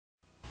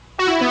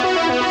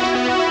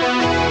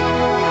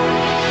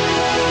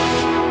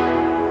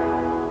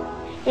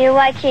You're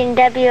watching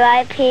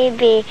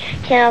WIPB,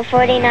 Channel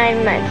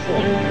 49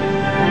 Monthly.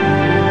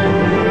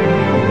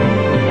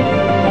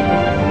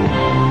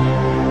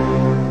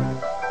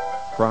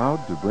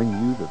 Proud to bring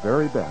you the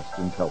very best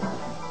in television.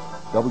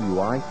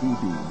 WIPB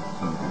TV.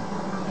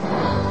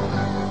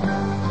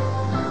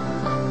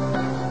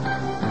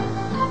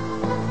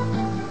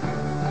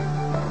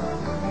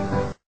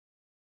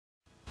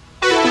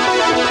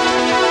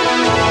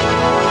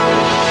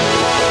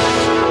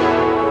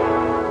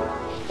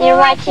 You're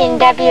watching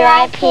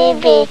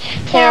WIPB,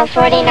 Channel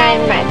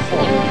 49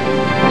 Monthly.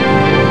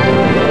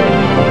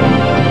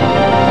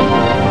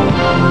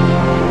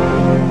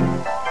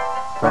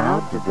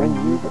 Proud to bring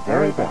you the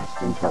very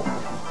best in television.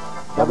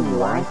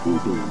 WIPB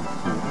TV.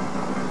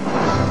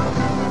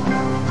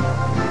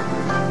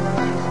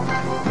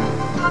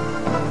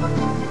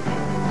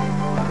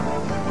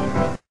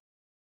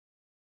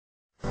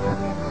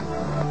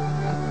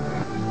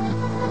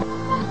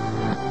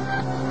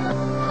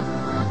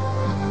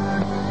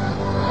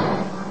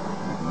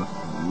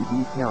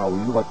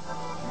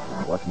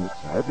 What is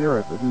het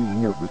weer te doen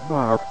hier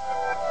bespaar?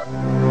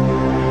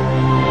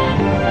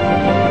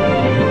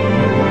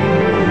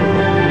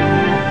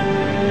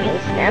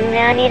 I'm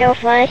now need a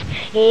flush,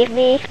 give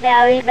me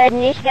valley, but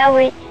nicht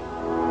going.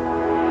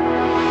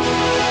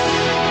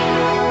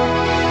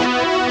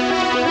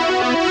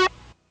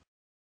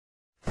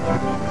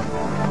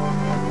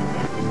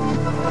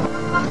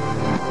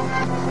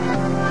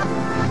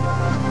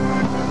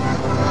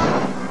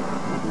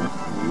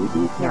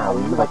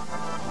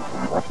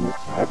 What is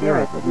het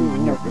weer te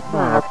doen hier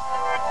bespaar?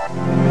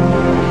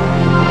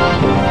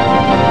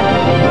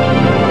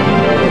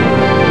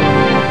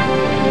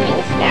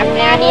 I'm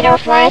now need a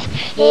flush,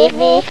 give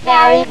me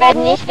valley, but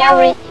nicht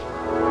going.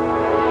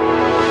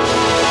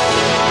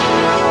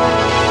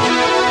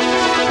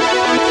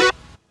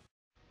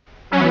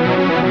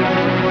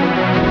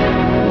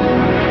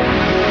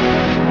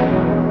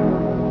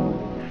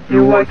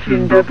 You're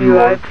watching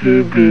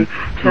WIPB,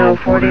 Channel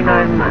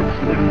 49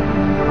 Monthly.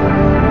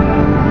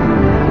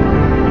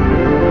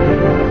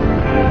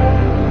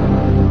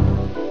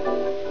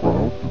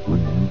 Proud to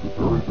bring you the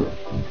very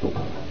best in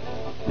television.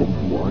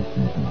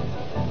 WIPB.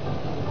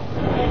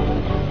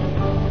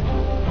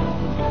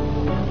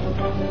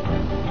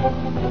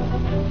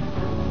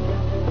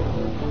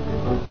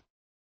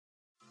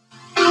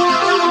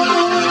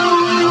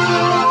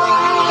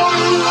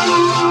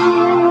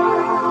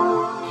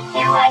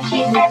 You're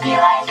watching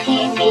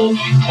WIPB,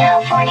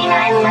 Channel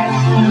 49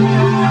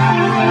 Monthly.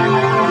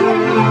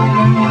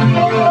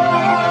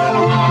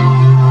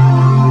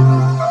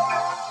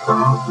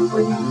 Proud to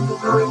bring you the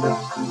very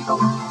best in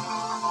television.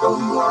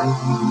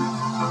 WIPB.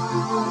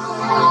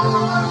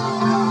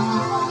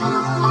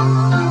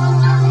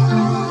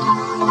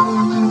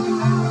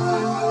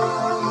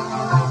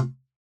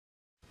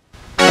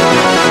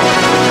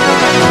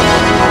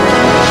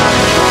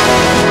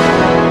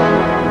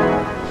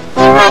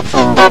 You're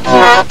watching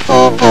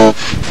WIPB,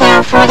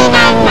 Channel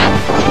 49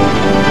 Monthly.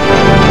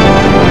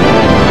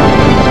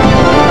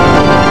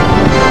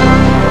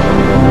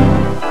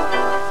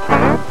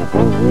 Proud to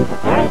bring you the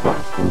very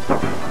best in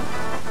television.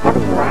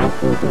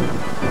 WIPB.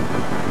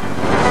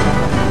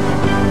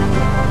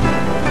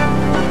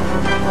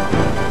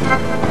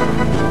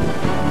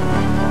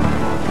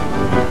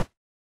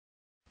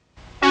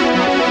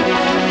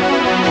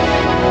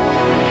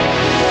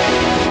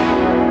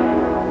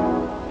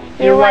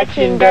 You're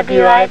watching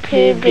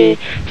WIPB,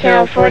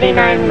 Channel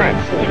 49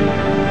 Monthly.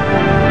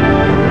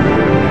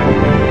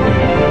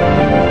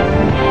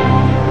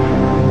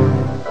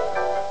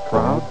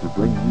 Proud to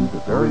bring you the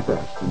very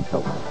best in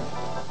television.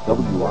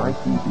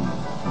 WIPB.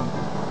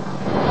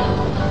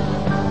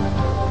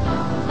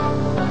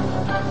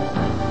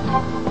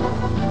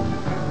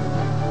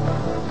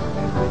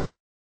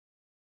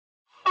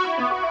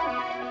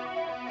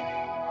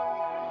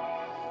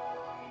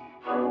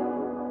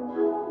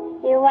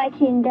 You're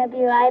watching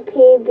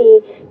WIPB,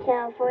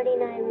 Channel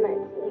 49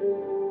 Monthly.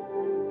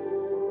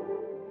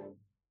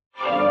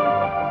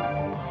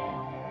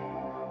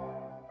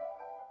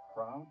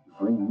 Proud to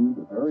bring you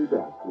the very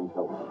best in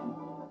television.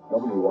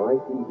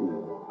 WIPB.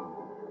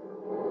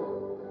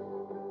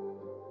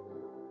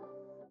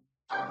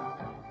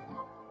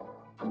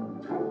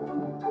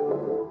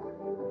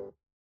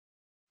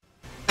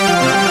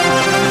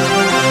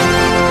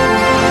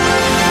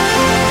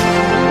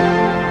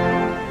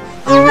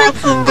 You're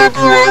watching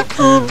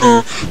WIPB,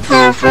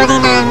 Channel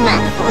 49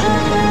 Monthly.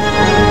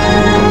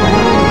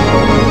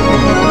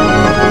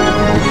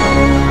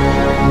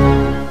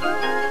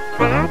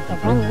 Proud to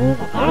bring you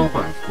the very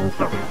best in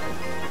television.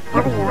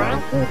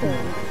 WIPB.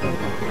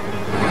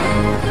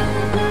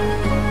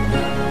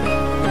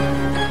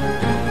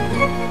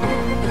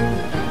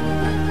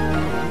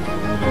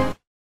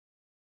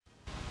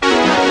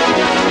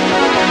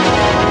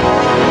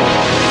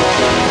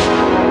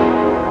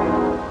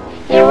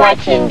 You're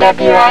watching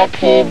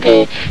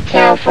WIPB,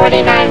 Channel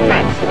 49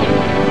 Monthly.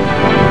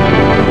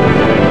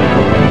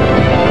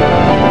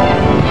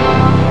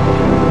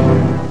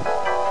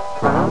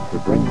 Proud to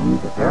bring you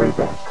the very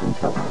best in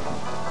television.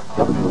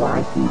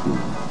 WIPB.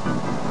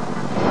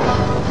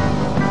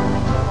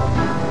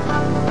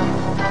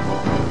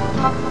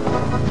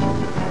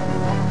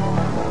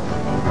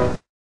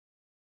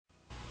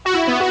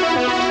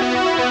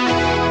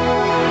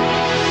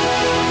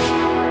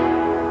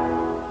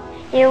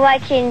 You're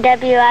watching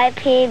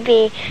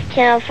WIPB,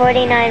 Channel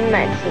 49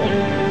 Monthly.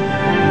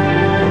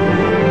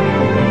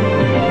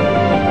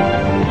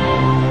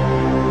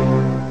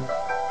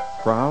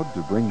 Proud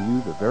to bring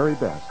you the very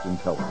best in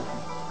television.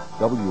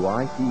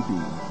 WIPB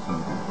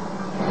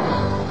TV.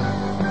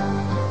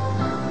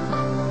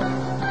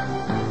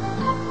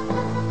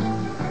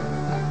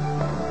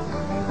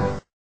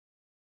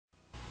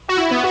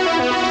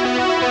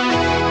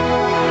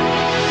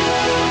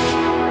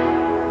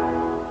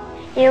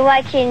 You're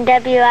watching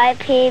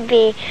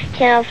WIPB,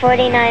 Channel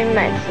 49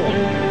 Monthly.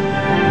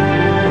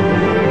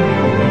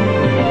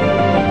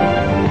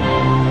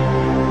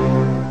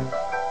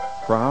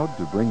 Proud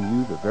to bring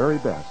you the very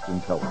best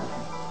in television.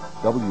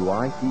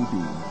 WIPB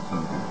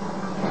TV.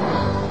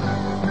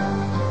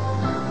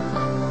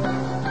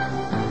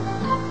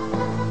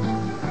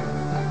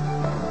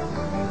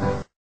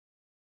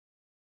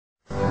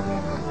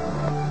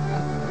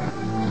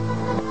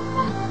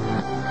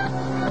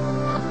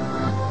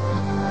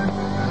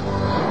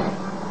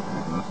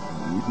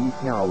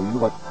 Now you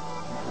what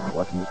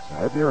it's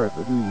had there at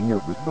the doing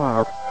of the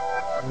bar.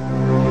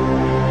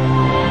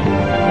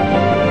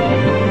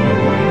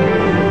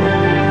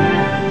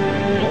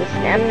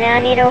 I'm now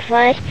need a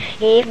flush,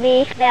 give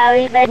me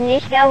valley, but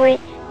nicht going.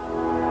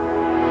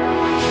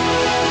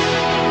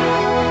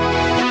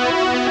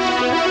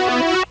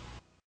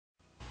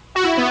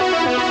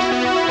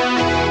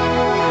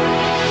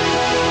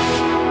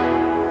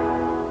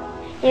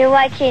 You're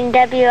watching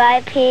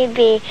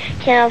WIPB,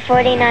 Channel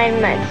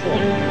 49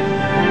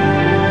 Monthly.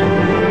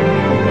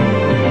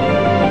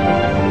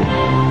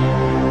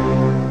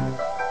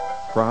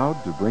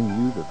 Proud to bring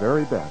you the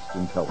very best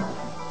in television.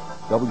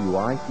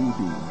 WIPB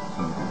TV.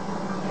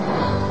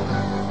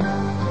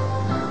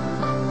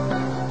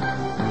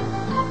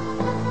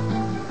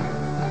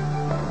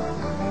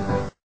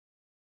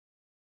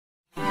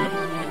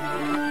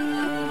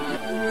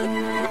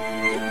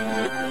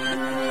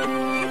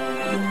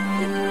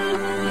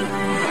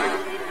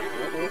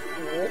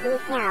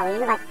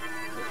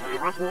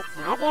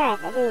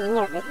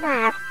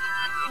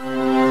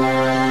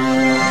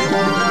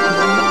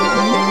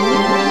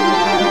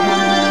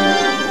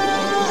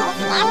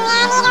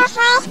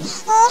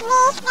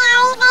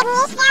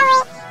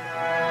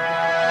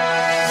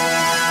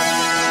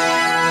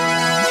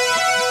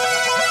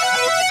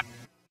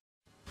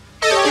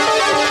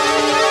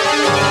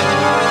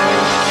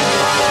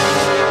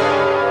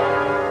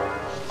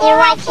 You're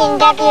watching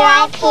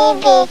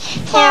WIPB,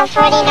 Channel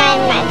 49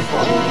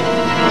 Monthly.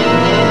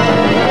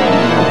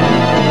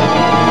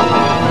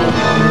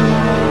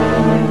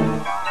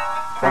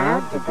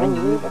 Proud to bring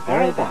you the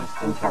very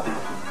best in television.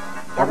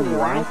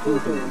 WIPB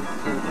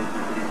TV.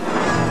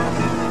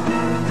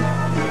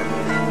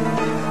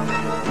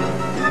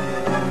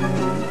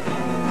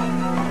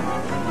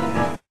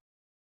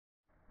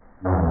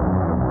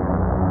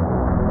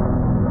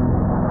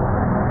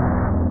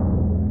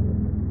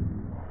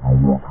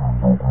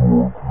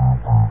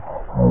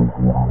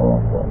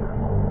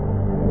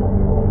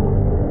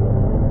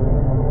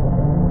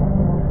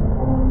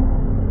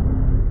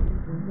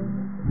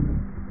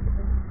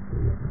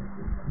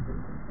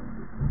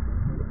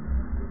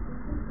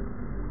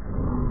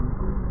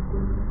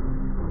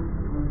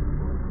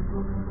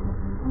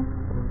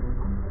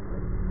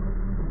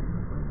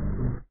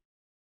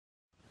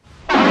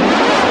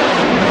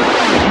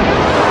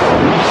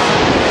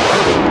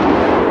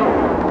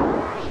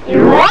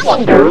 You're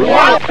watching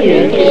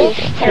WIPB,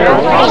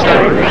 Channel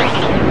 49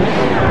 Monthly.